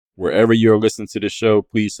Wherever you're listening to the show,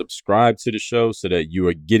 please subscribe to the show so that you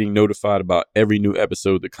are getting notified about every new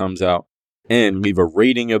episode that comes out, and leave a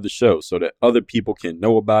rating of the show so that other people can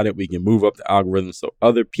know about it. We can move up the algorithm so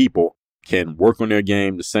other people can work on their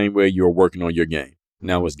game the same way you're working on your game.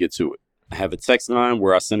 Now let's get to it. I have a text line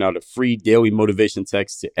where I send out a free daily motivation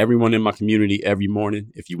text to everyone in my community every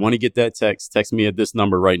morning. If you want to get that text me at this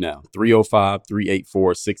number right now,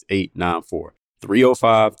 305-384-6894.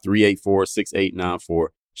 305-384-6894.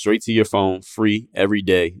 Straight to your phone, free, every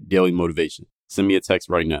day, daily motivation. Send me a text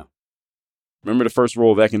right now. Remember, the first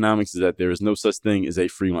rule of economics is that there is no such thing as a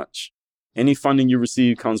free lunch. Any funding you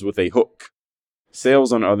receive comes with a hook.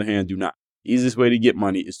 Sales, on the other hand, do not. The easiest way to get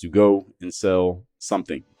money is to go and sell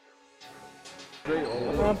something.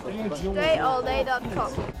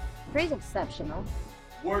 GreatAllDay.com. Pretty exceptional.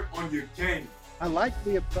 Work on your game. I like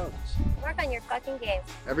the approach. Work on your fucking game.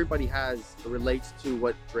 Everybody relates to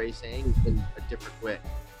what Dre's saying in a different way.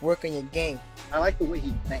 Work on your game. I like the way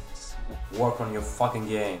he thinks. Work on your fucking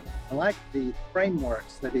game. I like the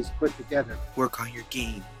frameworks that he's put together. Work on your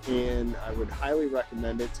game. And I would highly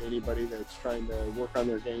recommend it to anybody that's trying to work on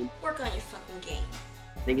their game. Work on your fucking game.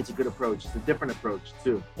 I think it's a good approach. It's a different approach,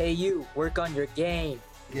 too. Hey, you, work on your game.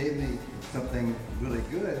 Gave me something really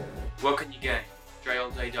good. Work on your game.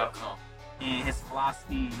 GreatAllDay.com. And his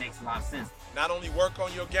philosophy makes a lot of sense. Not only work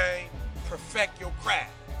on your game, perfect your craft.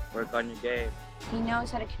 Work on your game. He knows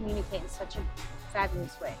how to communicate in such a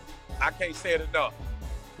fabulous way. I can't say it enough.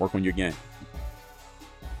 Work on your game.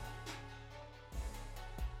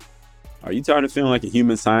 Are you tired of feeling like a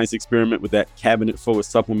human science experiment with that cabinet full of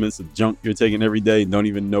supplements of junk you're taking every day and don't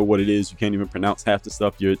even know what it is? You can't even pronounce half the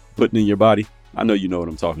stuff you're putting in your body. I know you know what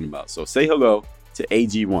I'm talking about. So say hello to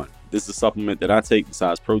AG1. This is a supplement that I take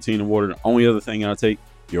besides protein and water. The only other thing I take,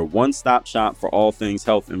 your one-stop shop for all things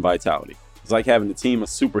health and vitality. It's like having a team of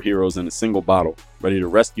superheroes in a single bottle, ready to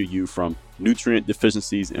rescue you from nutrient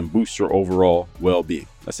deficiencies and boost your overall well-being.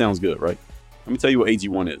 That sounds good, right? Let me tell you what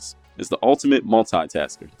AG1 is. It's the ultimate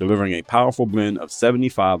multitasker, delivering a powerful blend of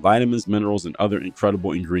 75 vitamins, minerals, and other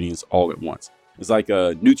incredible ingredients all at once. It's like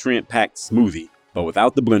a nutrient-packed smoothie, but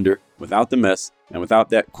without the blender, without the mess, and without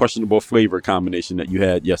that questionable flavor combination that you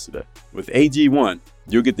had yesterday. With AG1,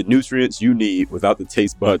 you'll get the nutrients you need without the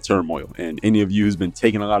taste bud turmoil. And any of you who's been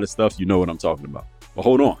taking a lot of stuff, you know what I'm talking about. But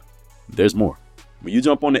hold on, there's more. When you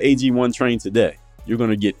jump on the AG1 train today, you're going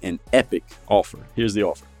to get an epic offer. Here's the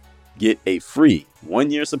offer. Get a free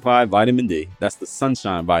 1-year supply of vitamin D. That's the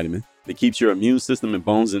sunshine vitamin that keeps your immune system and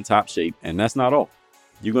bones in top shape. And that's not all.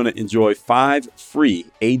 You're going to enjoy 5 free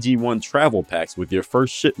AG1 travel packs with your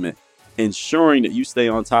first shipment, ensuring that you stay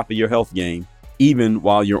on top of your health game even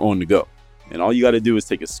while you're on the go. And all you got to do is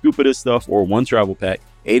take a scoop of this stuff or 1 travel pack,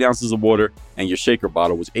 8 ounces of water, and your shaker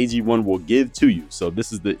bottle, which AG1 will give to you. So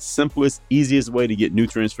this is the simplest, easiest way to get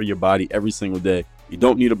nutrients for your body every single day. You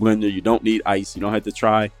don't need a blender. You don't need ice. You don't have to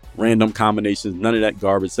try random combinations. None of that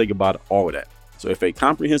garbage. Say goodbye to all of that. So if a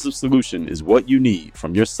comprehensive solution is what you need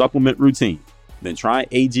from your supplement routine, then try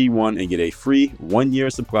AG1 and get a free 1-year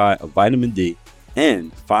supply of vitamin D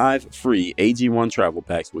and 5 free AG1 travel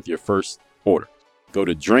packs with your first order. Go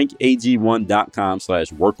to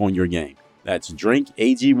drinkag1.com/workonyourgame. That's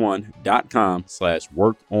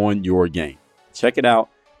drinkag1.com/workonyourgame. Check it out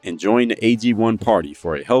and join the AG1 party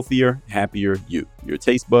for a healthier, happier you. Your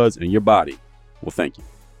taste buds and your body will thank you.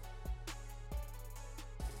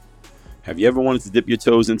 Have you ever wanted to dip your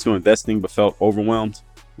toes into investing but felt overwhelmed?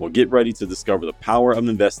 Well, get ready to discover the power of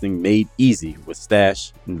investing made easy with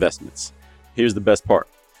Stash Investments. Here's the best part.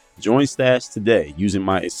 Join Stash today using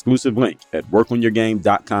my exclusive link at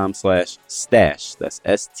workonyourgame.com/stash. That's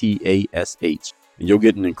STASH. And you'll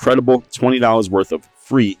get an incredible $20 worth of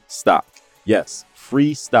free stock. Yes,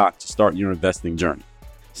 free stock to start your investing journey.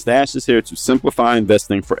 Stash is here to simplify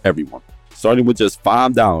investing for everyone. Starting with just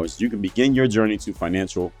 $5, you can begin your journey to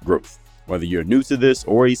financial growth. Whether you're new to this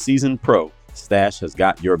or a seasoned pro, Stash has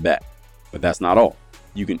got your back. But that's not all.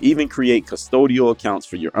 You can even create custodial accounts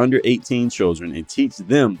for your under 18 children and teach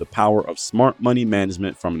them the power of smart money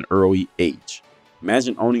management from an early age.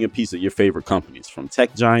 Imagine owning a piece of your favorite companies, from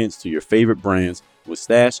tech giants to your favorite brands. With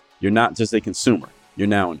Stash, you're not just a consumer. You're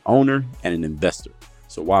now an owner and an investor.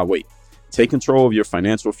 So why wait? Take control of your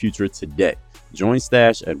financial future today. Join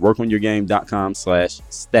Stash at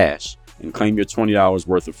workonyourgame.com/stash and claim your $20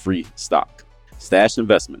 worth of free stock. Stash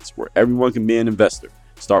Investments, where everyone can be an investor.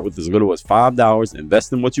 Start with as little as $5,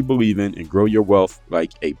 invest in what you believe in, and grow your wealth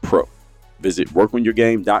like a pro. Visit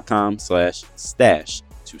workonyourgame.com/stash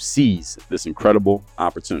to seize this incredible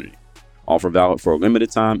opportunity. Offer valid for a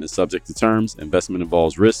limited time and subject to terms. Investment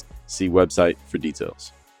involves risk. See website for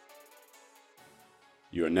details.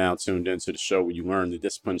 You are now tuned into the show where you learn the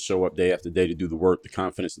discipline to show up day after day to do the work, the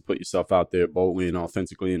confidence to put yourself out there boldly and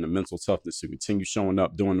authentically, and the mental toughness to continue showing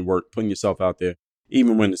up, doing the work, putting yourself out there,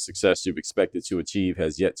 even when the success you've expected to achieve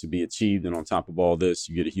has yet to be achieved. And on top of all this,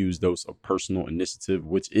 you get a huge dose of personal initiative,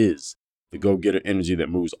 which is the go-getter energy that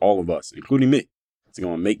moves all of us, including me. It's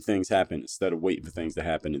going to make things happen instead of waiting for things to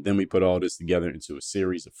happen. And then we put all this together into a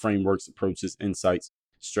series of frameworks, approaches, insights,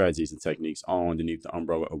 strategies, and techniques, all underneath the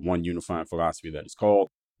umbrella of one unifying philosophy that is called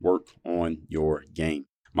Work on Your Game.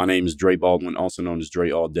 My name is Dre Baldwin, also known as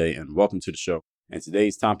Dre All Day, and welcome to the show. And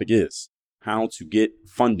today's topic is how to get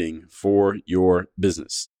funding for your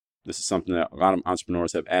business. This is something that a lot of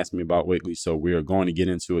entrepreneurs have asked me about lately, so we are going to get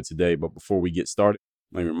into it today. But before we get started,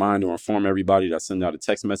 let me remind or inform everybody that I send out a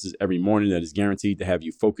text message every morning that is guaranteed to have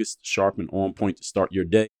you focused, sharp, and on point to start your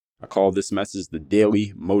day. I call this message the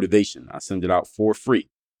Daily Motivation. I send it out for free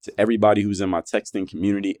to everybody who's in my texting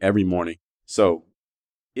community every morning. So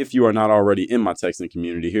if you are not already in my texting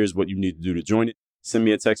community, here's what you need to do to join it. Send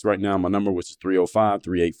me a text right now. My number, which is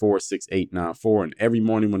 305-384-6894. And every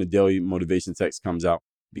morning when the Daily Motivation text comes out,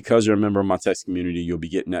 because you're a member of my text community, you'll be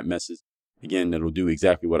getting that message. Again, that'll do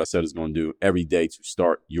exactly what I said it's going to do every day to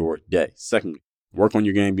start your day. Secondly, Work on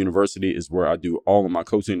Your Game University is where I do all of my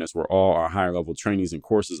coaching. That's where all our higher level trainings and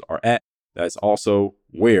courses are at. That's also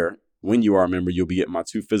where, when you are a member, you'll be getting my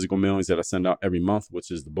 2 physical mailings that I send out every month,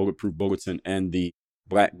 which is the Bulletproof Bulletin and the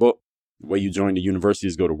Black Book. The way you join the university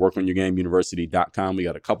is go to workonyourgameuniversity.com. We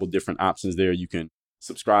got a couple different options there. You can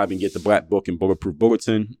subscribe and get the Black Book and Bulletproof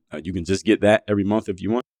Bulletin. You can just get that every month if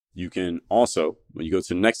you want. You can also, when you go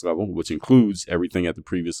to the next level, which includes everything at the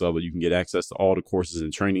previous level, you can get access to all the courses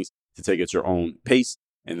and trainings to take at your own pace.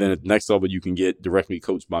 And then at the next level, you can get directly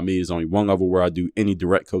coached by me. There's only one level where I do any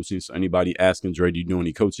direct coaching. So anybody asking, Dre, do you do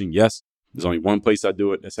any coaching? Yes. There's only one place I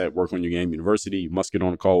do it. That's at Work on Your Game University. You must get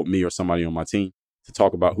on a call with me or somebody on my team to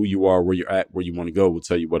talk about who you are, where you're at, where you want to go. We'll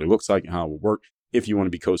tell you what it looks like and how it will work. If you want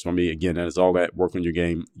to be coached by me, again, that is all at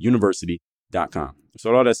workonyourgameuniversity.com. So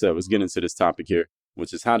with all that said, let's get into this topic here,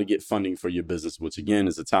 which is how to get funding for your business, which again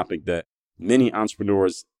is a topic that many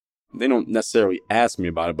entrepreneurs, they don't necessarily ask me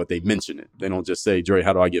about it, but they mention it. They don't just say, Dre,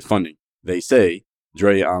 how do I get funding? They say,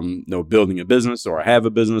 Dre, I'm building a business, or I have a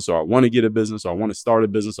business, or I want to get a business, or I want to start a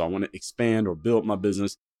business, or I want to expand or build my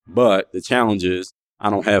business. But the challenge is I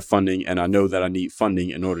don't have funding, and I know that I need funding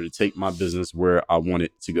in order to take my business where I want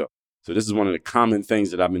it to go. So this is one of the common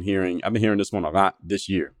things that I've been hearing. I've been hearing this one a lot this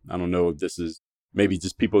year. I don't know if this is maybe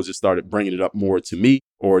just people just started bringing it up more to me,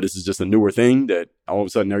 or this is just a newer thing that all of a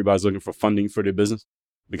sudden everybody's looking for funding for their business.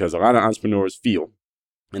 Because a lot of entrepreneurs feel,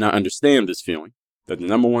 and I understand this feeling, that the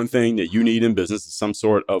number one thing that you need in business is some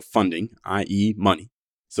sort of funding, i.e. money,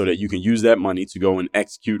 so that you can use that money to go and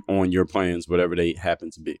execute on your plans, whatever they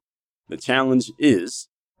happen to be. The challenge is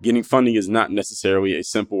getting funding is not necessarily a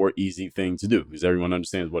simple or easy thing to do, because everyone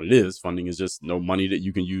understands what it is. Funding is just no money that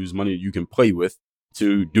you can use, money that you can play with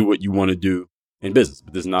to do what you want to do in business.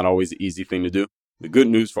 But this is not always the easy thing to do. The good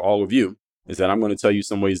news for all of you is that I'm going to tell you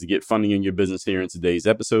some ways to get funding in your business here in today's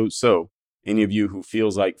episode. So any of you who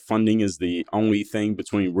feels like funding is the only thing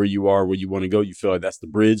between where you are, where you want to go, you feel like that's the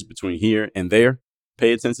bridge between here and there,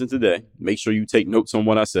 pay attention today. Make sure you take notes on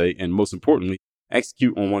what I say. And most importantly,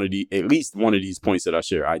 execute on at least one of these points that I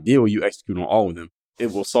share. Ideally, you execute on all of them.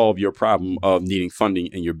 It will solve your problem of needing funding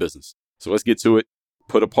in your business. So let's get to it.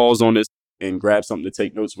 Put a pause on this and grab something to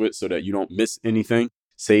take notes with so that you don't miss anything.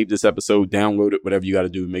 Save this episode, download it, whatever you got to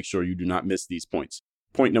do. Make sure you do not miss these points.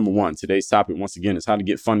 Point number 1, today's topic, once again, is how to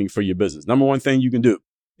get funding for your business. Number one thing you can do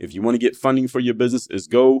if you want to get funding for your business is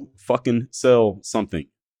go fucking sell something.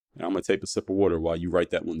 And I'm going to take a sip of water while you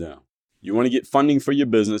write that one down. You want to get funding for your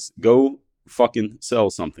business, go fucking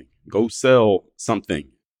sell something. Go sell something.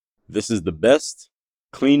 This is the best,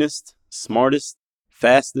 cleanest, smartest,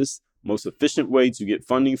 fastest, most efficient way to get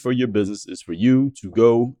funding for your business is for you to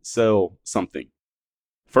go sell something.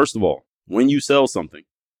 First of all, when you sell something,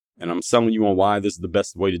 and I'm selling you on why this is the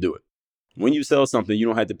best way to do it. When you sell something, you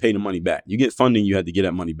don't have to pay the money back. You get funding, you have to get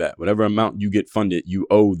that money back. Whatever amount you get funded, you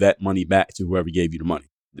owe that money back to whoever gave you the money.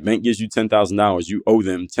 The bank gives you $10,000, you owe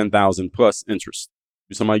them $10,000 plus interest.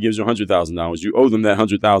 If somebody gives you $100,000, you owe them that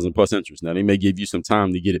 $100,000 plus interest. Now, they may give you some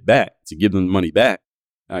time to get it back, to give them the money back.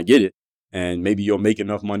 I get it. And maybe you'll make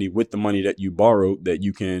enough money with the money that you borrowed that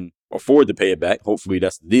you can afford to pay it back. Hopefully,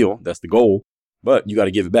 that's the deal. That's the goal. But you got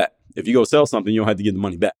to give it back. If you go sell something, you don't have to give the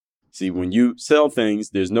money back. See, when you sell things,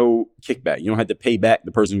 there's no kickback. You don't have to pay back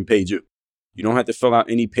the person who paid you. You don't have to fill out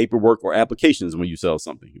any paperwork or applications when you sell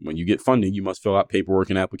something. When you get funding, you must fill out paperwork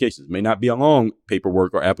and applications. It may not be a long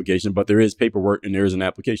paperwork or application, but there is paperwork and there is an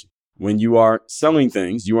application. When you are selling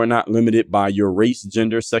things, you are not limited by your race,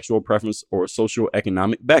 gender, sexual preference, or social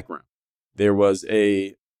economic background. There was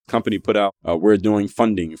a company put out, we're doing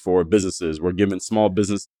funding for businesses. We're giving small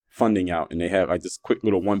business funding out. And they had like this quick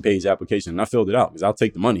little 1-page application. And I filled it out because I'll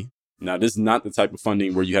take the money. Now, this is not the type of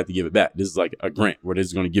funding where you have to give it back. This is like a grant where they're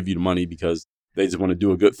just going to give you the money because they just want to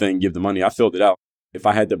do a good thing, give the money. I filled it out. If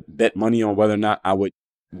I had to bet money on whether or not I would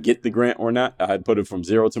get the grant or not, I had put it from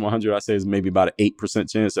 0 to 100. I say it's maybe about an 8%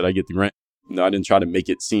 chance that I get the grant. No, I didn't try to make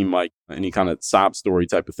it seem like any kind of sob story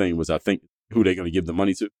type of thing. Was I think who they're going to give the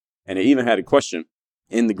money to. And they even had a question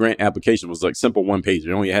in the grant application. It was like simple 1 page.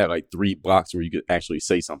 It only had like 3 blocks where you could actually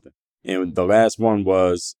say something. And the last one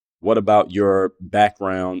was, what about your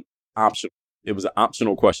background option? It was an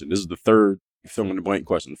optional question. This is the third fill in the blank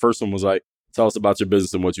question. The first one was like, tell us about your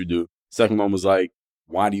business and what you do. Second one was like,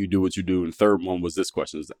 why do you do what you do? And third one was this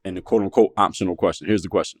question, and the quote unquote optional question. Here's the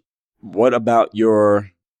question. What about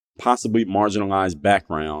your possibly marginalized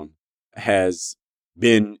background has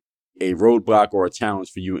been a roadblock or a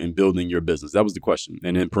challenge for you in building your business? That was the question.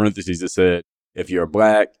 And in parentheses, it said, if you're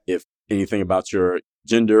Black, if anything about your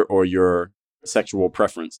gender or your sexual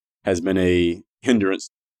preference has been a hindrance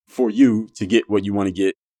for you to get what you want to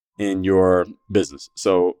get in your business.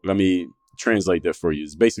 So let me translate that for you.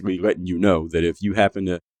 It's basically letting you know that if you happen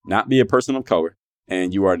to not be a person of color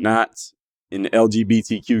and you are not in the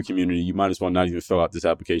LGBTQ community, you might as well not even fill out this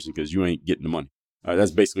application because you ain't getting the money. That's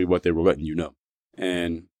basically what they were letting you know.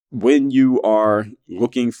 And when you are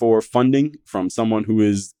looking for funding from someone who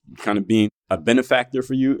is kind of being a benefactor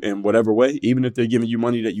for you in whatever way, even if they're giving you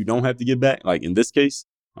money that you don't have to give back, like in this case,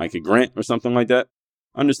 like a grant or something like that,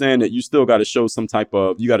 understand that you still got to show some type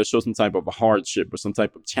of a hardship or some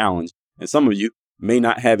type of challenge. And some of you may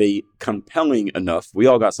not have a compelling enough. We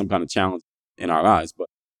all got some kind of challenge in our lives, but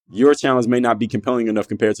your challenge may not be compelling enough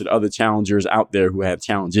compared to the other challengers out there who have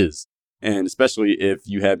challenges. And especially if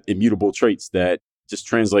you have immutable traits that just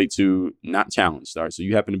translate to not challenged. All right. So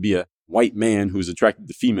you happen to be a white man who's attracted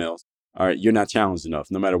to females. All right. You're not challenged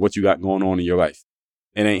enough, no matter what you got going on in your life.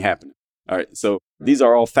 It ain't happening. All right. So these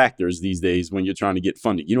are all factors these days when you're trying to get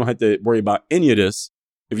funding. You don't have to worry about any of this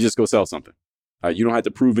if you just go sell something. You don't have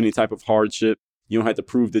to prove any type of hardship. You don't have to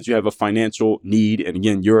prove that you have a financial need. And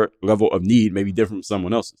again, your level of need may be different from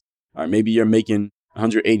someone else's. All right, maybe you're making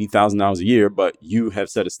 $180,000 a year, but you have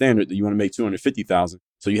set a standard that you want to make $250,000.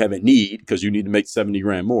 So you have a need because you need to make 70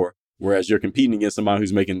 grand more. Whereas you're competing against somebody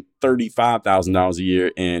who's making $35,000 a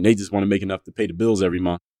year and they just want to make enough to pay the bills every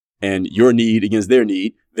month. And your need against their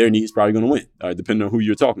need is probably going to win, depending on who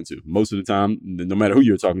you're talking to. Most of the time, no matter who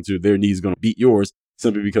you're talking to, their need is going to beat yours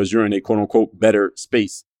simply because you're in a quote unquote better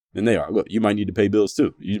space than they are. Look, you might need to pay bills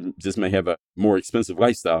too. You just may have a more expensive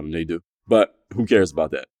lifestyle than they do, but who cares about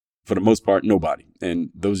that? For the most part, nobody. And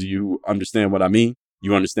those of you who understand what I mean,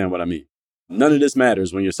 you understand what I mean. None of this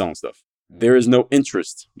matters when you're selling stuff. There is no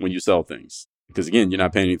interest when you sell things because again, you're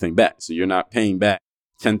not paying anything back. So you're not paying back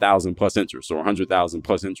 10,000 plus interest or 100,000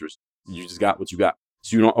 plus interest. You just got what you got.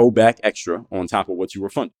 So you don't owe back extra on top of what you were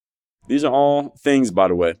funded. These are all things, by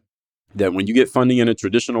the way, that when you get funding in a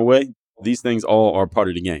traditional way, these things all are part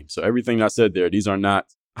of the game. So everything I said there, these are not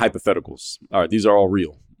hypotheticals. All right, these are all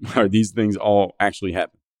real. All right, these things all actually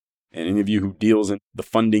happen. And any of you who deals in the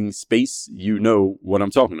funding space, you know what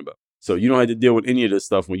I'm talking about. So you don't have to deal with any of this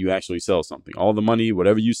stuff when you actually sell something. All the money,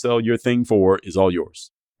 whatever you sell your thing for is all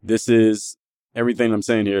yours. This is everything I'm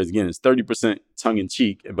saying here is, again, it's 30% tongue in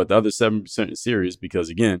cheek, but the other 7% is serious because,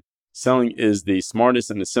 again, selling is the smartest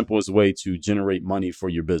and the simplest way to generate money for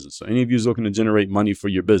your business. So any of you is looking to generate money for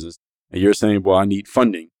your business and you're saying, well, I need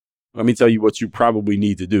funding. Let me tell you what you probably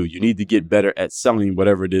need to do. You need to get better at selling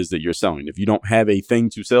whatever it is that you're selling. If you don't have a thing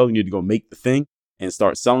to sell, you need to go make the thing and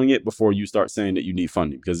start selling it before you start saying that you need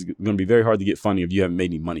funding, because it's going to be very hard to get funding if you haven't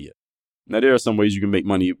made any money yet. Now, there are some ways you can make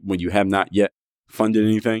money when you have not yet funded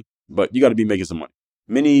anything, but you got to be making some money.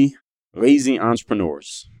 Many lazy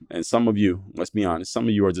entrepreneurs, and some of you, let's be honest, some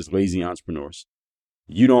of you are just lazy entrepreneurs.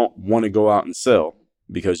 You don't want to go out and sell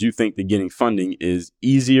because you think that getting funding is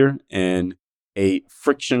easier and a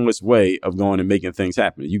frictionless way of going and making things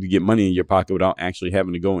happen. You could get money in your pocket without actually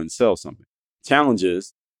having to go and sell something. Challenge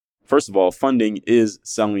is, first of all, funding is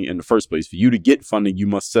selling in the first place. For you to get funding, you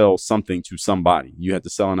must sell something to somebody. You have to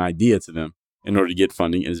sell an idea to them in order to get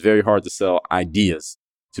funding. And it's very hard to sell ideas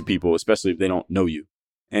to people, especially if they don't know you.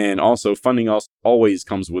 And also, funding always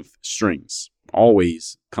comes with strings.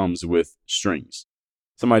 Always comes with strings.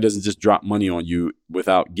 Somebody doesn't just drop money on you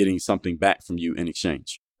without getting something back from you in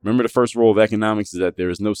exchange. Remember, the first rule of economics is that there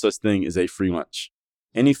is no such thing as a free lunch.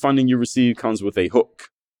 Any funding you receive comes with a hook.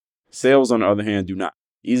 Sales, on the other hand, do not.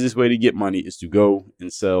 Easiest way to get money is to go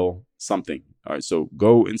and sell something. All right, so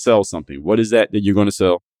go and sell something. What is that you're going to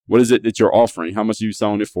sell? What is it that you're offering? How much are you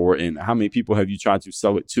selling it for? And how many people have you tried to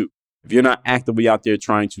sell it to? If you're not actively out there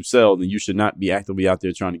trying to sell, then you should not be actively out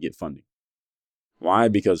there trying to get funding. Why?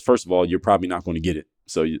 Because first of all, you're probably not going to get it.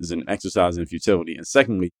 So it's an exercise in futility. And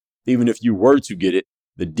secondly, even if you were to get it,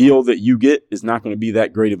 the deal that you get is not going to be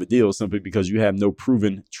that great of a deal simply because you have no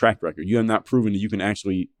proven track record. You have not proven that you can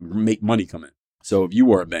actually make money come in. So if you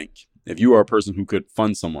were a bank, if you are a person who could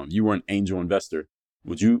fund someone, if you were an angel investor,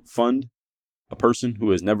 would you fund a person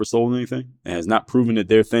who has never sold anything and has not proven that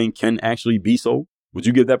their thing can actually be sold? Would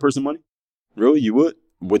you give that person money? Really? You would?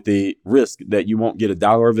 With the risk that you won't get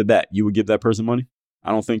 $1 of it back, you would give that person money?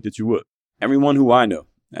 I don't think that you would. Everyone who I know,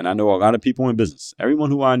 and I know a lot of people in business, everyone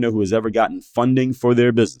who I know who has ever gotten funding for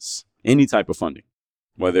their business, any type of funding,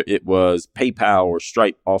 whether it was PayPal or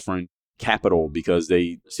Stripe offering capital because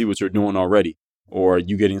they see what you're doing already, or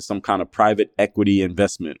you getting some kind of private equity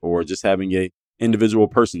investment, or just having a individual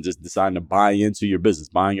person just deciding to buy into your business,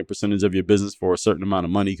 buying a percentage of your business for a certain amount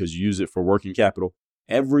of money because you use it for working capital.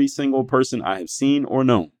 Every single person I have seen or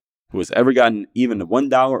known who has ever gotten even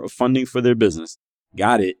 $1 of funding for their business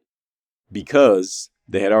got it because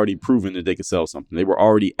they had already proven that they could sell something. They were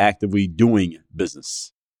already actively doing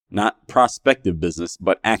business, not prospective business,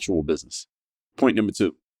 but actual business. Point number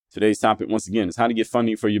 2. Today's topic, once again, is how to get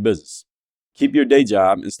funding for your business. Keep your day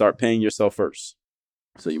job and start paying yourself first.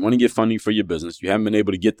 So you want to get funding for your business. You haven't been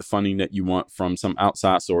able to get the funding that you want from some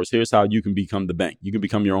outside source. Here's how you can become the bank. You can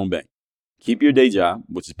become your own bank. Keep your day job,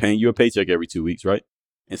 which is paying you a paycheck every 2 weeks, right?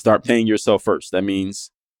 And start paying yourself first. That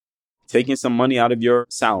means taking some money out of your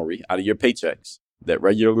salary, out of your paychecks that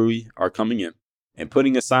regularly are coming in, and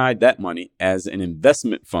putting aside that money as an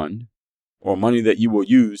investment fund or money that you will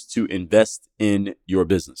use to invest in your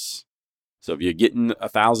business. So if you're getting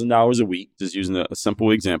 $1,000 a week, just using a simple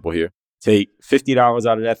example here, take $50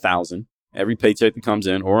 out of that $1,000 every paycheck that comes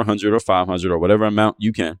in, or $100 or $500 or whatever amount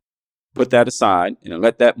you can. Put that aside and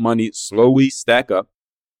let that money slowly stack up,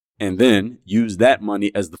 and then use that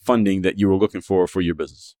money as the funding that you were looking for your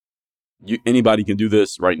business. Anybody can do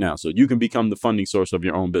this right now. So you can become the funding source of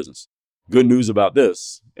your own business. Good news about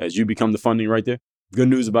this, as you become the funding right there, good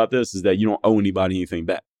news about this is that you don't owe anybody anything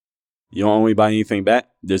back. You don't owe anybody anything back.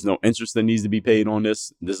 There's no interest that needs to be paid on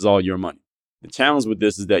this. This is all your money. The challenge with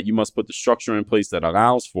this is that you must put the structure in place that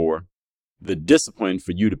allows for the discipline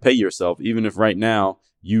for you to pay yourself, even if right now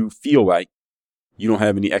you feel like you don't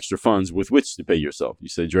have any extra funds with which to pay yourself. You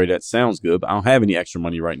say, Dre, that sounds good, but I don't have any extra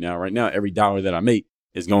money right now. Right now, every dollar that I make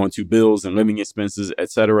is going to bills and living expenses,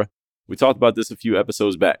 etc. We talked about this a few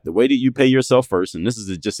episodes back. The way that you pay yourself first, and this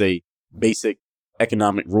is just a basic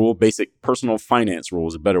economic rule, basic personal finance rule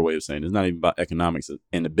is a better way of saying it. It's not even about economics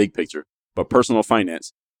in the big picture, but personal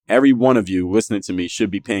finance. Every one of you listening to me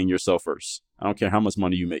should be paying yourself first. I don't care how much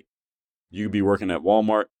money you make. You could be working at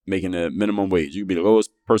Walmart, making a minimum wage. You could be the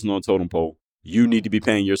lowest person on the totem pole. You need to be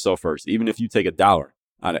paying yourself first. Even if you take $1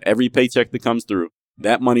 out of every paycheck that comes through,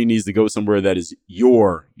 that money needs to go somewhere that is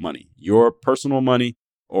your money, your personal money,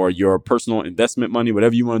 or your personal investment money,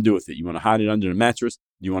 whatever you want to do with it. You want to hide it under the mattress.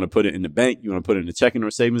 You want to put it in the bank. You want to put it in a checking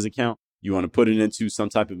or savings account. You want to put it into some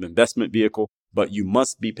type of investment vehicle, but you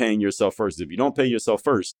must be paying yourself first. If you don't pay yourself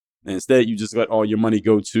first, and instead you just let all your money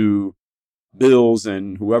go to bills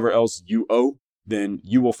and whoever else you owe, then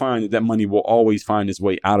you will find that money will always find its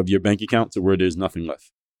way out of your bank account to where there's nothing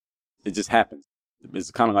left. It just happens.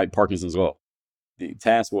 It's kind of like Parkinson's law. The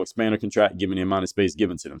task will expand or contract given the amount of space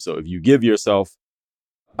given to them. So if you give yourself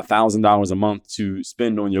 $1,000 a month to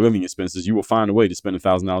spend on your living expenses, you will find a way to spend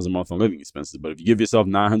 $1,000 a month on living expenses. But if you give yourself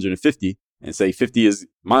 $950 and say 50 is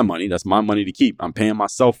my money, that's my money to keep, I'm paying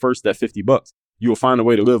myself first that $50, you will find a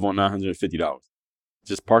way to live on $950.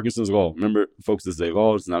 Just Parkinson's law. Remember, folks, this is a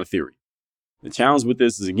law, it's not a theory. The challenge with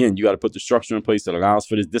this is, again, you got to put the structure in place that allows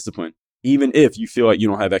for this discipline, even if you feel like you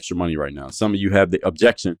don't have extra money right now. Some of you have the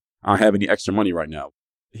objection, I don't have any extra money right now.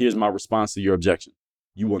 Here's my response to your objection.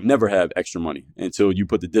 You will never have extra money until you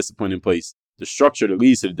put the discipline in place, the structure that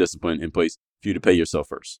leads to the discipline in place for you to pay yourself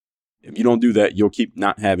first. If you don't do that, you'll keep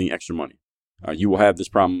not having extra money. You will have this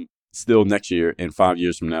problem still next year and 5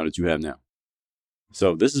 years from now that you have now.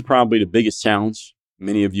 So this is probably the biggest challenge.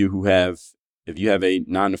 Many of you who have, if you have a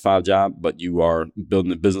 9-to-5 job, but you are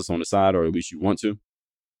building a business on the side, or at least you want to,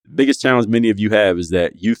 the biggest challenge many of you have is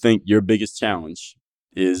that you think your biggest challenge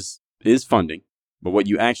is funding. But what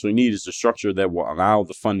you actually need is a structure that will allow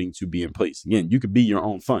the funding to be in place. Again, you could be your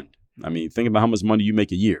own fund. I mean, think about how much money you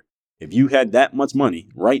make a year. If you had that much money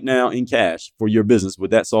right now in cash for your business,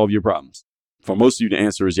 would that solve your problems? For most of you, the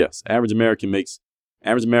answer is yes. Average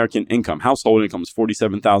American income, household income is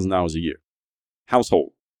 $47,000 a year.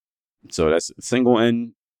 Household. So that's single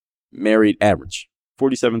and Married average,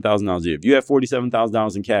 $47,000 a year. If you have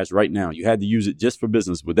 $47,000 in cash right now, you had to use it just for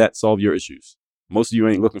business. Would that solve your issues? Most of you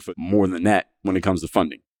ain't looking for more than that when it comes to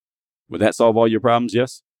funding. Would that solve all your problems?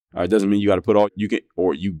 Yes. It doesn't mean you got to put all you can,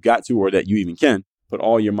 or you got to, or that you even can put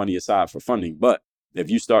all your money aside for funding. But if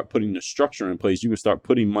you start putting the structure in place, you can start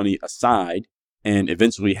putting money aside and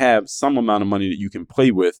eventually have some amount of money that you can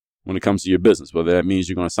play with when it comes to your business. Whether that means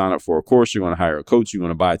you're going to sign up for a course, you're going to hire a coach, you're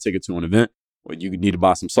going to buy a ticket to an event, or you need to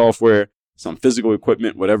buy some software, some physical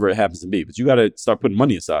equipment, whatever it happens to be. But you got to start putting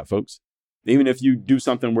money aside, folks. Even if you do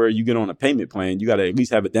something where you get on a payment plan, you got to at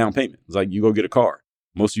least have a down payment. It's like you go get a car.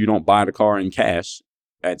 Most of you don't buy the car in cash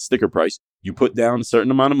at sticker price. You put down a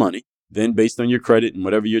certain amount of money. Then based on your credit and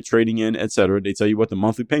whatever you're trading in, et cetera, they tell you what the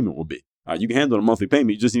monthly payment will be. You can handle the monthly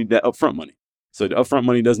payment. You just need that upfront money. So the upfront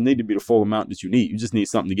money doesn't need to be the full amount that you need. You just need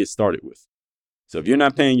something to get started with. So if you're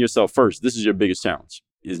not paying yourself first, this is your biggest challenge.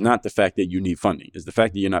 It's not the fact that you need funding. It's the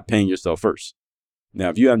fact that you're not paying yourself first. Now,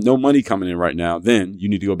 if you have no money coming in right now, then you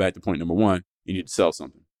need to go back to point number one. You need to sell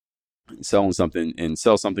something. Selling something and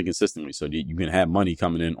sell something consistently so that you can have money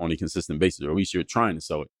coming in on a consistent basis, or at least you're trying to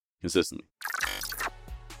sell it consistently.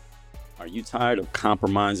 Are you tired of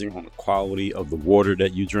compromising on the quality of the water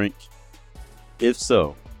that you drink? If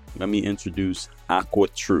so, let me introduce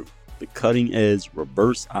AquaTrue, the cutting-edge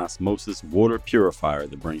reverse osmosis water purifier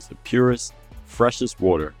that brings the purest, freshest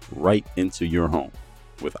water right into your home.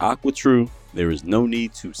 With AquaTrue, there is no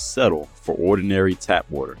need to settle for ordinary tap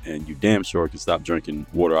water, and you damn sure can stop drinking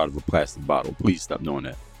water out of a plastic bottle. Please stop doing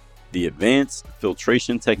that. The advanced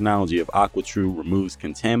filtration technology of AquaTrue removes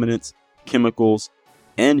contaminants, chemicals,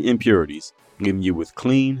 and impurities, leaving you with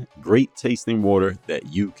clean, great-tasting water that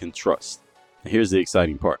you can trust. And here's the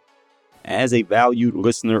exciting part. As a valued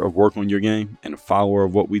listener of Work on Your Game and a follower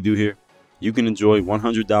of what we do here, you can enjoy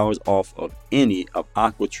 $100 off of any of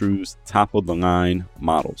AquaTrue's top-of-the-line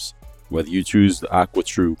models. Whether you choose the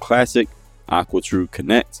AquaTrue Classic, AquaTrue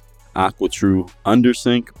Connect, AquaTrue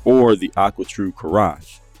Undersink, or the AquaTrue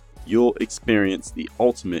Garage, you'll experience the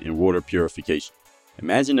ultimate in water purification.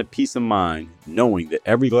 Imagine the peace of mind knowing that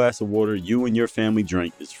every glass of water you and your family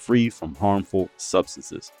drink is free from harmful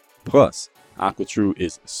substances. Plus, AquaTrue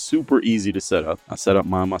is super easy to set up. I set up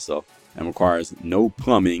mine myself and requires no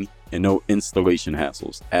plumbing and no installation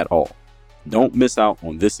hassles at all. Don't miss out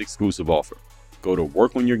on this exclusive offer. Go to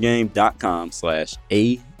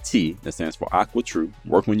workonyourgame.com/AT, that stands for AquaTrue,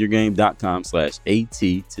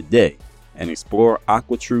 workonyourgame.com/AT today and explore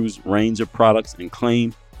AquaTrue's range of products and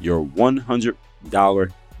claim your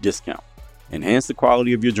 $100 discount. Enhance the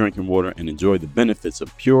quality of your drinking water and enjoy the benefits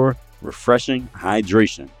of pure, refreshing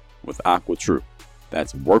hydration with AquaTrue.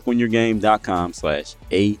 That's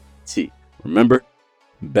workonyourgame.com/AT. Remember,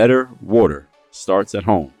 better water starts at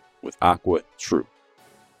home with AquaTrue.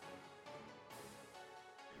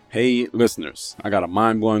 Hey listeners, I got a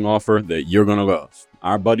mind-blowing offer that you're going to love.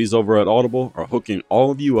 Our buddies over at Audible are hooking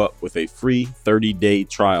all of you up with a free 30-day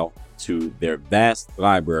trial to their vast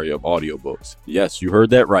library of audiobooks. Yes, you heard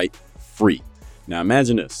that right, free. Now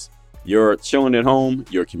imagine this. You're chilling at home,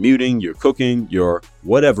 you're commuting, you're cooking, you're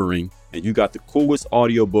whatevering, and you got the coolest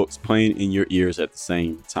audiobooks playing in your ears at the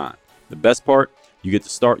same time. The best part, you get to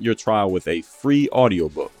start your trial with a free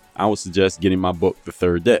audiobook. I would suggest getting my book The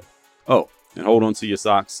Third Day. Oh, and hold on to your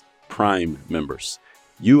socks, Prime members.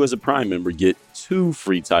 You as a Prime member get 2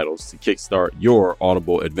 free titles to kickstart your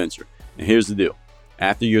Audible adventure. And here's the deal.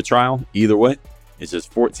 After your trial, either way, it's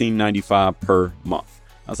just $14.95 per month.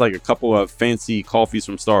 That's like a couple of fancy coffees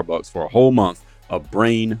from Starbucks for a whole month of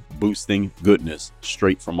brain-boosting goodness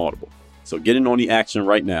straight from Audible. So get in on the action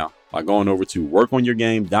right now by going over to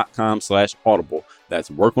workonyourgame.com/audible. That's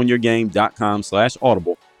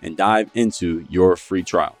workonyourgame.com/audible and dive into your free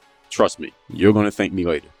trial. Trust me, you're going to thank me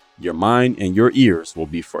later. Your mind and your ears will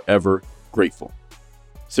be forever grateful.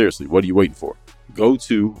 Seriously, what are you waiting for? Go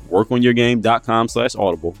to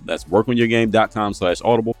workonyourgame.com/audible. That's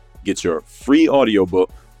workonyourgame.com/audible. Get your free audiobook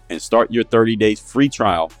and start your 30 days free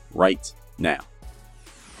trial right now.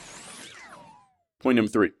 Point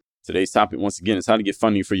number 3. Today's topic, once again, is how to get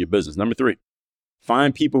funding for your business. Number 3,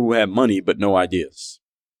 find people who have money but no ideas.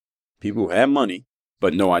 People who have money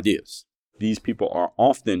but no ideas. These people are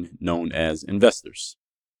often known as investors.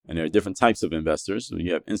 And there are different types of investors. So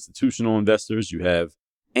you have institutional investors, you have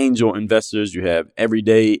angel investors, you have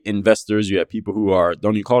everyday investors, you have people who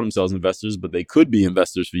don't even call themselves investors, but they could be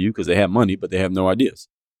investors for you because they have money, but they have no ideas.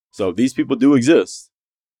 So these people do exist,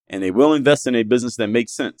 and they will invest in a business that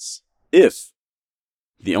makes sense if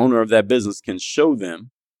the owner of that business can show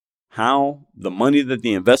them how the money that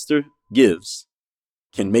the investor gives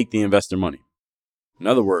can make the investor money. In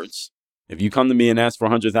other words, If you come to me and ask for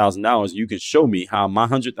 $100,000, you can show me how my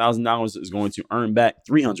 $100,000 is going to earn back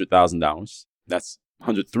 $300,000. That's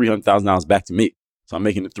 $300,000 back to me. So I'm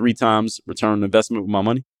making a 3 times return on investment with my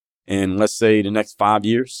money. And let's say the next 5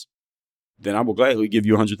 years, then I will gladly give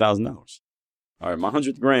you $100,000. All right, my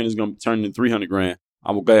 100 grand is going to turn into 300 grand.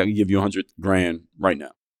 I will gladly give you 100 grand right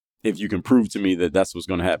now. If you can prove to me that that's what's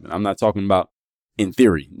going to happen. I'm not talking about in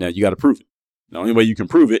theory. Now you got to prove it. The only way you can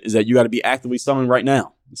prove it is that you got to be actively selling right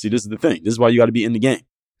now. See, this is the thing. This is why you got to be in the game.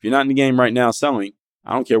 If you're not in the game right now selling,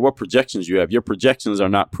 I don't care what projections you have. Your projections are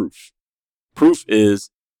not proof. Proof is,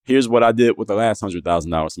 here's what I did with the last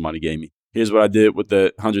 $100,000 somebody gave me. Here's what I did with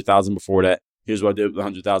the 100,000 before that. Here's what I did with the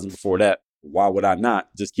 100,000 before that. Why would I not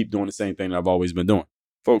just keep doing the same thing that I've always been doing?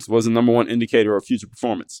 Folks, what's the number one indicator of future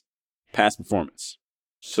performance? Past performance.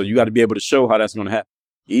 So you got to be able to show how that's going to happen.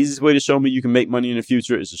 The easiest way to show me you can make money in the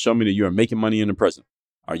future is to show me that you are making money in the present.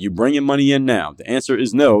 Are you bringing money in now? The answer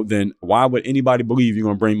is no. Then why would anybody believe you're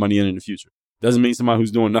going to bring money in the future? Doesn't mean somebody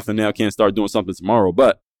who's doing nothing now can't start doing something tomorrow,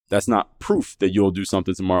 but that's not proof that you'll do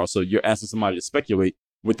something tomorrow. So you're asking somebody to speculate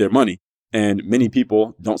with their money. And many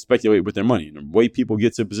people don't speculate with their money. And the way people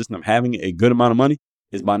get to a position of having a good amount of money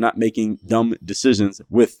is by not making dumb decisions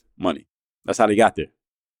with money. That's how they got there.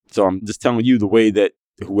 So I'm just telling you the way that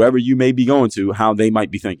whoever you may be going to, how they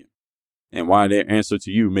might be thinking. And why their answer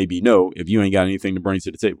to you may be no if you ain't got anything to bring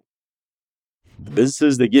to the table. The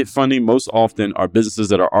businesses that get funding most often are businesses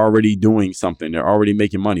that are already doing something. They're already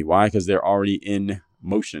making money. Why? Because they're already in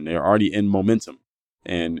motion. They're already in momentum.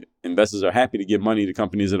 And investors are happy to give money to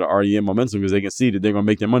companies that are already in momentum because they can see that they're going to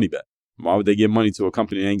make their money back. Why would they give money to a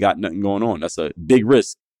company that ain't got nothing going on? That's a big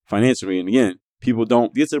risk financially. And again, people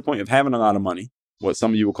don't get to the point of having a lot of money, what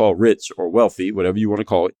some of you will call rich or wealthy, whatever you want to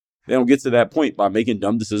call it. They don't get to that point by making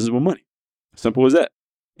dumb decisions with money. Simple as that.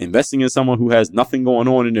 Investing in someone who has nothing going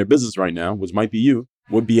on in their business right now, which might be you,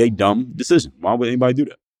 would be a dumb decision. Why would anybody do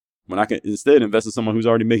that? When I can instead invest in someone who's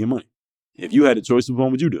already making money. If you had a choice, which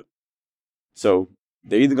one would you do? So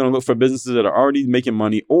they're either going to look for businesses that are already making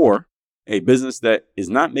money or a business that is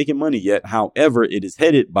not making money yet. However, it is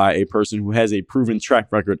headed by a person who has a proven track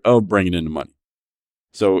record of bringing in the money.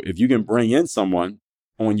 So if you can bring in someone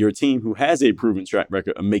on your team who has a proven track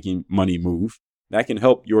record of making money move, that can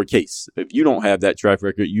help your case. If you don't have that track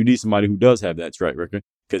record, you need somebody who does have that track record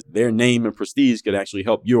because their name and prestige could actually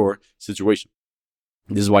help your situation.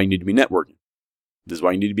 This is why you need to be networking. This is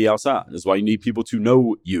why you need to be outside. This is why you need people to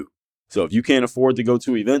know you. So if you can't afford to go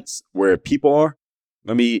to events where people are,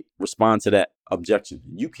 let me respond to that objection.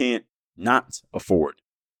 You can't not afford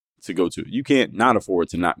to go to. You can't not afford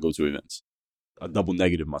to not go to events. A double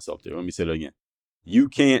negative myself there. Let me say that again. You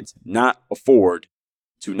can't not afford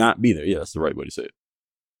to not be there. Yeah, that's the right way to say it.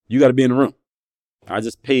 You got to be in the room. I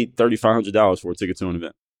just paid $3,500 for a ticket to an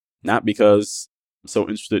event. Not because I'm so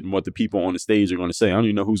interested in what the people on the stage are going to say. I don't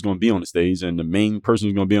even know who's going to be on the stage. And the main person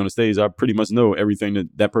who's going to be on the stage, I pretty much know everything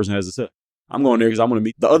that that person has to say. I'm going there because I want to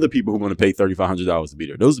meet the other people who are going to pay $3,500 to be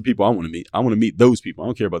there. Those are the people I want to meet. I want to meet those people. I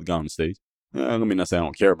don't care about the guy on the stage. I mean, not say I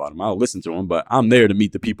don't care about them. I'll listen to them, but I'm there to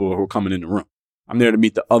meet the people who are coming in the room. I'm there to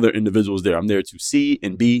meet the other individuals there. I'm there to see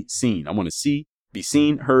and be seen. I want to see, be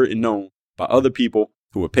seen, heard, and known by other people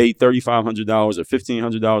who are paid $3,500 or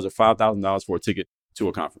 $1,500 or $5,000 for a ticket to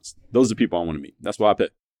a conference. Those are the people I want to meet. That's why I pay.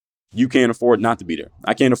 You can't afford not to be there.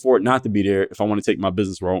 I can't afford not to be there if I want to take my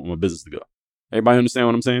business where I want my business to go. Everybody understand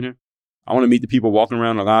what I'm saying here? I want to meet the people walking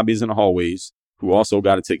around the lobbies and the hallways who also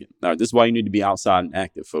got a ticket. Now, this is why you need to be outside and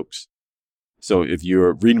active, folks. So if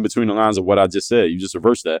you're reading between the lines of what I just said, you just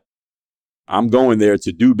reverse that. I'm going there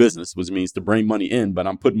to do business, which means to bring money in, but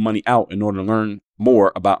I'm putting money out in order to learn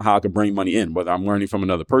more about how I can bring money in. Whether I'm learning from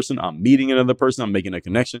another person, I'm meeting another person, I'm making a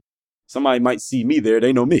connection. Somebody might see me there.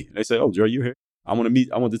 They know me. They say, oh, Joe, you're here. I want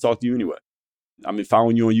to talk to you anyway. I mean,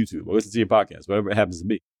 following you on YouTube or listen to your podcast, whatever it happens to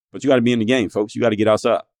be. But you got to be in the game, folks. You got to get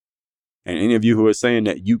outside. And any of you who are saying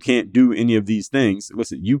that you can't do any of these things,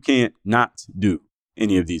 listen, you can't not do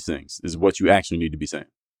any of these things is what you actually need to be saying.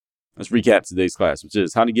 Let's recap today's class, which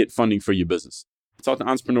is how to get funding for your business. I talk to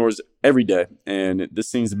entrepreneurs every day, and this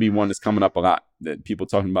seems to be one that's coming up a lot, that people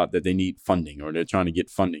talking about that they need funding or they're trying to get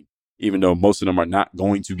funding, even though most of them are not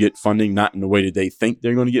going to get funding, not in the way that they think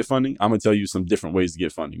they're going to get funding. I'm going to tell you some different ways to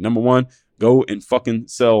get funding. Number one, go and fucking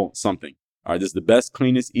sell something. All right, this is the best,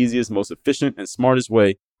 cleanest, easiest, most efficient, and smartest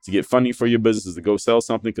way to get funding for your business is to go sell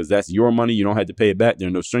something because that's your money. You don't have to pay it back. There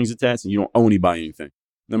are no strings attached, and you don't owe anybody anything.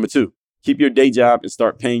 Number two, keep your day job and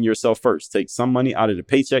start paying yourself first. Take some money out of the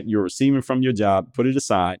paycheck you're receiving from your job, put it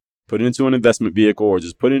aside, put it into an investment vehicle, or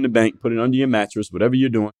just put it in the bank, put it under your mattress, whatever you're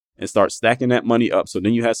doing, and start stacking that money up. So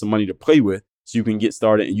then you have some money to play with so you can get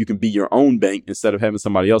started and you can be your own bank instead of having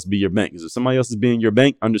somebody else be your bank. Because if somebody else is being your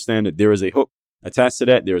bank, understand that there is a hook attached to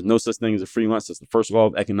that. There is no such thing as a free lunch. That's the first law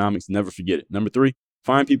of economics. Never forget it. Number 3,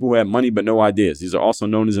 find people who have money but no ideas. These are also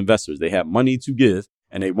known as investors. They have money to give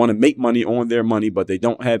and they want to make money on their money, but they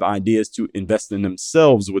don't have ideas to invest in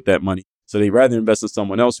themselves with that money. So they rather invest in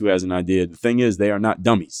someone else who has an idea. The thing is, they are not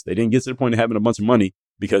dummies. They didn't get to the point of having a bunch of money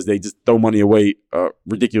because they just throw money away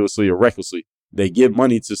ridiculously or recklessly. They give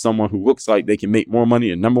money to someone who looks like they can make more money.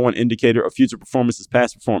 And number one indicator of future performance is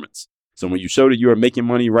past performance. So when you show that you are making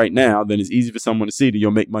money right now, then it's easy for someone to see that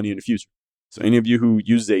you'll make money in the future. So any of you who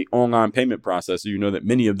use a online payment processor, you know that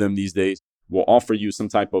many of them these days will offer you some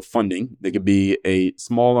type of funding. They could be a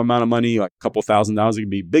small amount of money, like a couple $1,000s. It could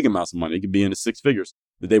be big amounts of money. It could be in the 6 figures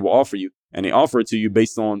that they will offer you. And they offer it to you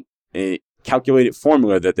based on a calculated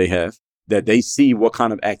formula that they have, that they see what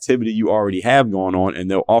kind of activity you already have going on,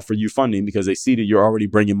 and they'll offer you funding because they see that you're already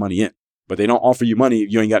bringing money in. But they don't offer you money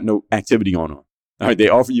if you ain't got no activity going on. All right, they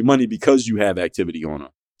offer you money because you have activity going on.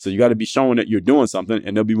 So you got to be showing that you're doing something,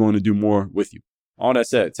 and they'll be willing to do more with you. All that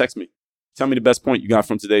said, text me. Tell me the best point you got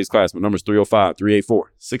from today's class. My number is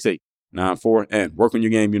 305-384-6894 and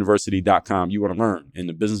workonyourgameuniversity.com. You want to learn in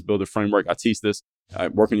the Business Builder Framework. I teach this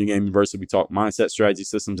at Work on Your Game University. We talk mindset, strategy,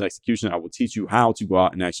 systems, execution. I will teach you how to go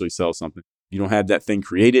out and actually sell something. If you don't have that thing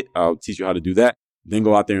created, I'll teach you how to do that. Then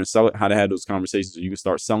go out there and sell it, how to have those conversations so you can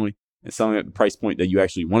start selling and selling at the price point that you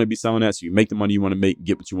actually want to be selling at, so you make the money you want to make,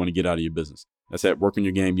 get what you want to get out of your business. That's at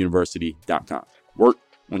workonyourgameuniversity.com. Work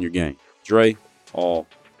on your game. Dre, all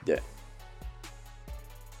day.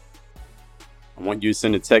 I want you to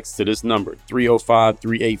send a text to this number,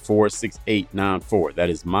 305-384-6894. That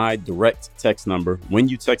is my direct text number. When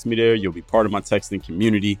you text me there, you'll be part of my texting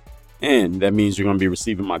community. And that means you're going to be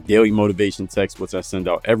receiving my daily motivation text, which I send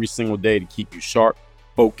out every single day to keep you sharp,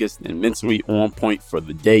 focused, and mentally on point for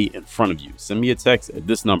the day in front of you. Send me a text at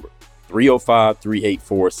this number,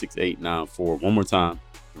 305-384-6894. One more time,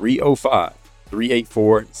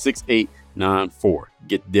 305-384-6894.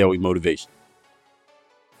 Get the daily motivation.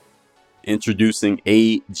 Introducing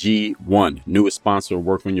AG1, newest sponsor of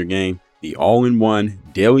Work on Your Game, the all-in-one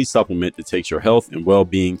daily supplement that takes your health and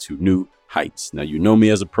well-being to new heights. Now, you know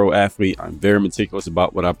me as a pro athlete. I'm very meticulous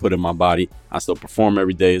about what I put in my body. I still perform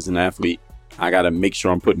every day as an athlete. I got to make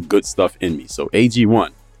sure I'm putting good stuff in me. So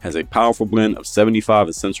AG1 has a powerful blend of 75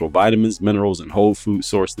 essential vitamins, minerals, and whole food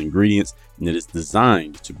sourced ingredients, and it is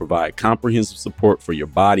designed to provide comprehensive support for your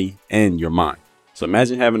body and your mind. So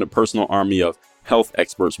imagine having a personal army of health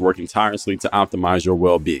experts working tirelessly to optimize your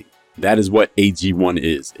well-being. That is what AG1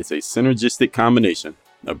 is. It's a synergistic combination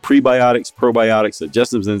of prebiotics, probiotics,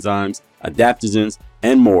 digestive enzymes, adaptogens,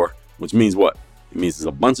 and more, which means what? It means there's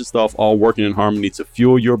a bunch of stuff all working in harmony to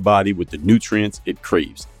fuel your body with the nutrients it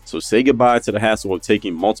craves. So say goodbye to the hassle of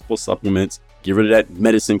taking multiple supplements, get rid of that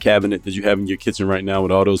medicine cabinet that you have in your kitchen right now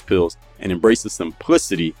with all those pills, and embrace the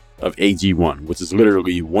simplicity of AG1, which is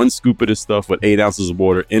literally 1 scoop of this stuff with 8 ounces of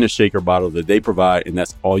water in a shaker bottle that they provide, and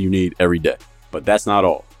that's all you need every day. But that's not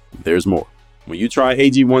all. There's more. When you try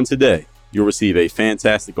AG1 today, you'll receive a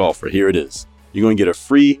fantastic offer. Here it is. You're going to get a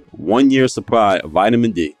free 1-year supply of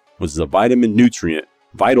vitamin D, which is a vital nutrient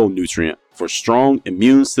for strong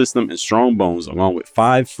immune system and strong bones, along with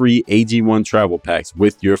 5 free AG1 travel packs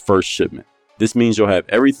with your first shipment. This means you'll have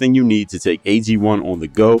everything you need to take AG1 on the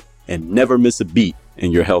go and never miss a beat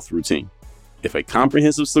in your health routine. If a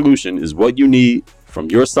comprehensive solution is what you need from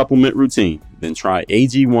your supplement routine, then try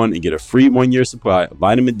AG1 and get a free 1-year supply of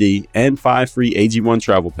vitamin D and 5 free AG1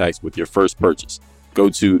 travel packs with your first purchase. Go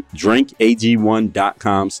to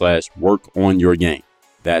drinkag1.com/workonyourgame.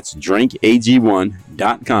 That's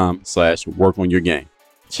drinkag1.com/workonyourgame.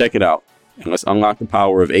 Check it out, and let's unlock the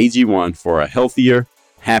power of AG1 for a healthier,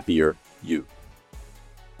 happier you.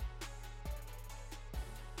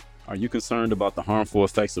 Are you concerned about the harmful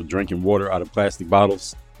effects of drinking water out of plastic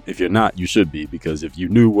bottles? If you're not, you should be, because if you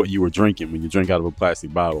knew what you were drinking when you drink out of a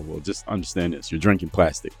plastic bottle, well, just understand this. You're drinking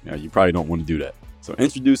plastic. Now, you probably don't want to do that. So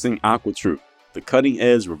introducing AquaTrue, the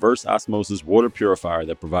cutting-edge reverse osmosis water purifier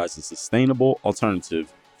that provides a sustainable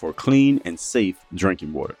alternative for clean and safe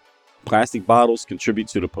drinking water. Plastic bottles contribute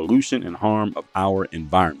to the pollution and harm of our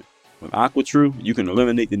environment. With AquaTrue, you can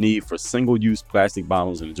eliminate the need for single-use plastic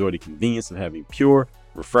bottles and enjoy the convenience of having pure,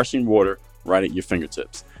 refreshing water right at your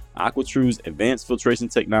fingertips. AquaTrue's advanced filtration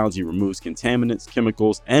technology removes contaminants,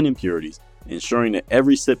 chemicals, and impurities, ensuring that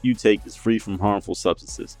every sip you take is free from harmful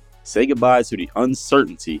substances. Say goodbye to the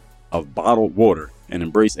uncertainty of bottled water and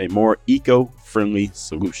embrace a more eco-friendly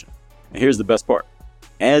solution. And here's the best part.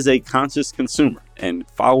 As a conscious consumer and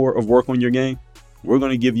follower of Work on Your Game, we're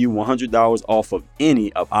going to give you $100 off of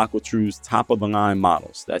any of AquaTrue's top-of-the-line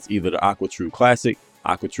models. That's either the AquaTrue Classic,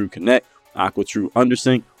 AquaTrue Connect, AquaTrue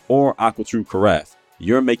Undersink, or AquaTrue Carafe.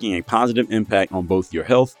 You're making a positive impact on both your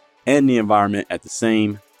health and the environment at the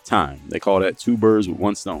same time. They call that 2 birds with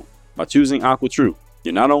 1 stone. By choosing AquaTrue,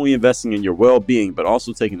 you're not only investing in your well-being, but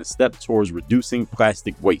also taking a step towards reducing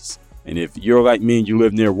plastic waste. And if you're like me and you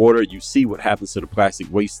live near water, you see what happens to the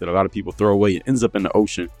plastic waste that a lot of people throw away. It ends up in the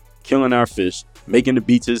ocean, killing our fish, making the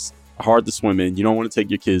beaches hard to swim in. You don't want to take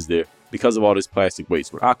your kids there because of all this plastic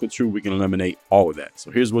waste. With AquaTrue, we can eliminate all of that. So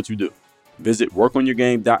here's what you do. Visit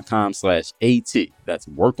workonyourgame.com/AT. That's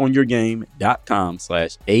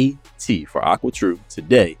workonyourgame.com/AT for AquaTrue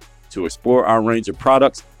today to explore our range of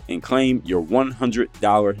products and claim your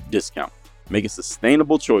 $100 discount. Make a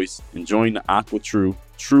sustainable choice and join the AquaTrue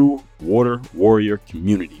True Water Warrior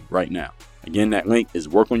community right now. Again, that link is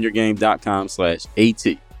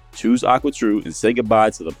workonyourgame.com/AT. Choose AquaTrue and say goodbye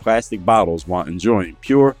to the plastic bottles while enjoying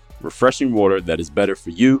pure, refreshing water that is better for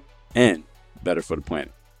you and better for the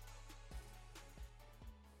planet.